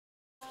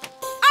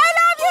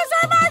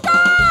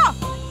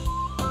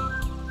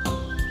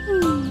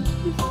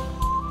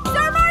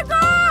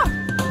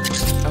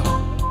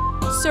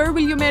Sir,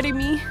 will you marry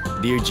me?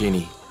 Dear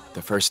Ginny,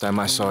 the first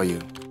time I saw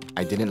you,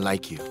 I didn't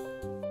like you.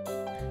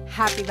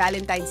 Happy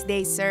Valentine's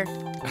Day, sir.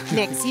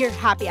 Next year,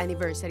 happy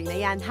anniversary na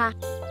yan, ha?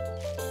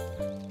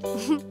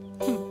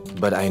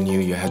 But I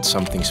knew you had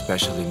something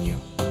special in you.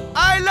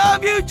 I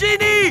love you,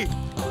 Ginny!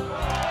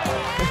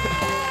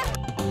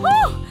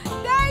 Woo!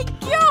 Thank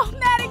you!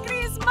 Merry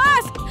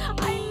Christmas!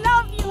 I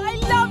love you! I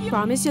love you!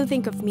 Promise you'll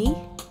think of me?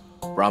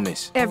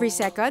 Promise. Every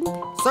second?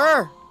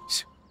 Sir!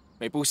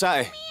 May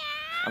pusa eh.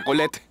 Ang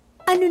kulit.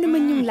 Ano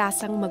naman yung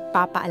lasang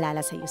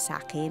magpapaalala sa'yo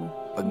sa'kin?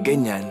 Pag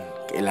ganyan,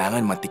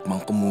 kailangan matikman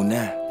ko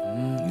muna.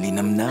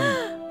 Linamnam.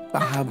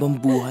 Panghabang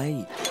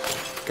buhay.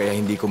 Kaya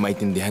hindi ko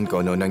maintindihan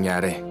kung ano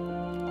nangyari.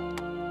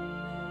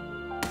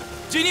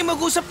 Ginny,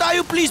 mag-usap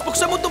tayo, please!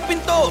 Buksan mo tong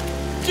pinto!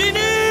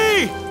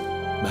 Ginny!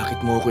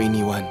 Bakit mo ako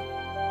iniwan?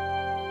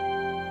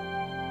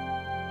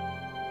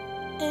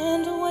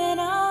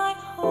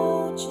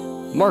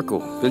 Marco,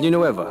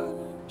 Villanueva.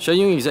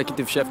 Siya yung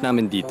executive chef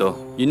namin dito.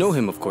 You know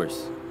him, of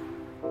course.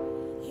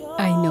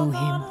 I know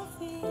him.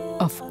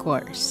 Of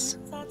course.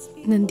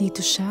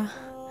 Nandito siya.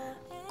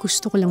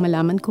 Gusto ko lang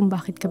malaman kung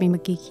bakit kami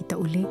magkikita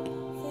uli.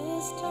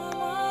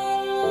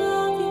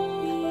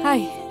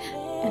 Hi.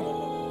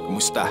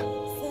 Kumusta?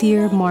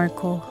 Dear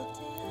Marco,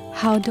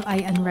 how do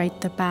I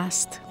unwrite the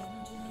past?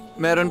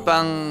 Meron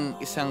pang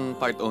isang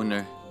part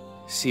owner,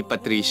 si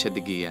Patricia de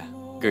Gia,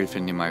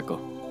 girlfriend ni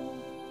Marco.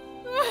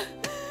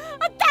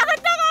 Ang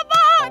tanga-tanga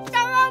mo!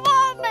 Tanga mo!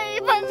 May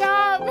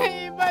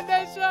iba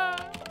na siya.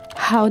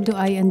 How do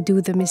I undo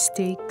the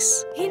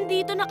mistakes?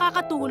 Hindi ito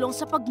nakakatulong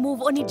sa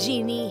pag-move on ni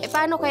Ginny.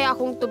 Paano kaya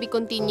kung to be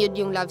continued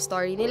yung love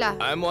story nila?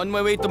 I'm on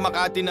my way to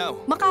Makati now.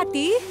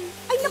 Makati?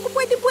 Ay naku,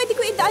 pwede ko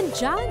idaan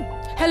dyan.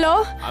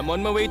 Hello? I'm on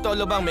my way to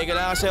Alabang. May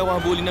kailangan kasi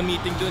ako habulin na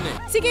meeting dun eh.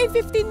 Sige,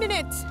 15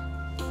 minutes.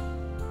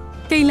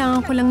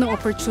 Kailangan ko lang ng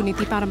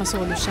opportunity para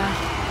masolo siya.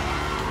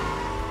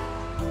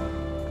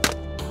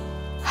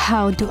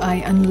 How do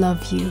I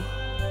unlove you?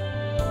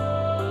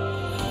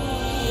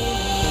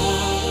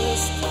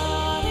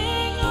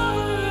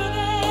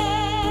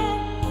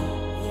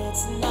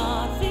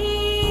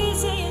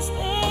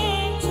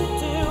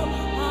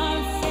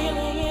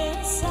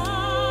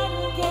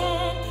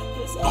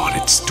 On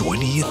its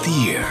 20th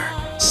year,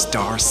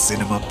 Star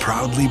Cinema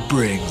proudly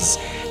brings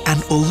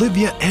an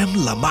Olivia M.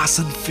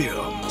 Lamasan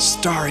film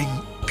starring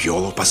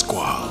Piolo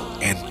Pascual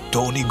and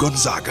Tony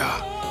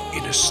Gonzaga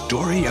in a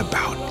story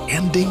about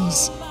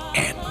endings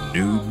and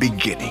new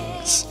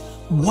beginnings.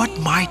 What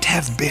might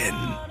have been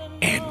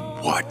and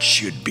what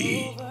should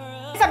be.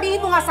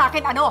 Sabihin mo nga sa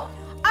akin, ano?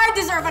 I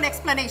deserve an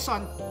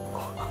explanation.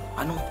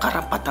 Anong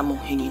karapatan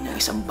mong hingi ng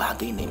isang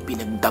bagay na yung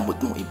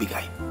pinagdamot mong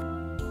ibigay?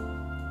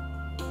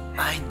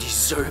 I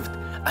deserved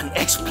an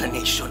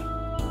explanation.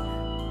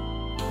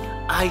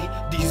 I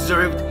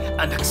deserved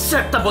an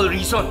acceptable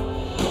reason.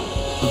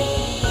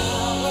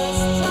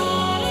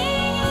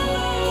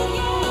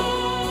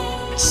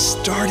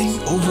 Starting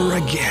over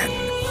again,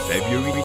 February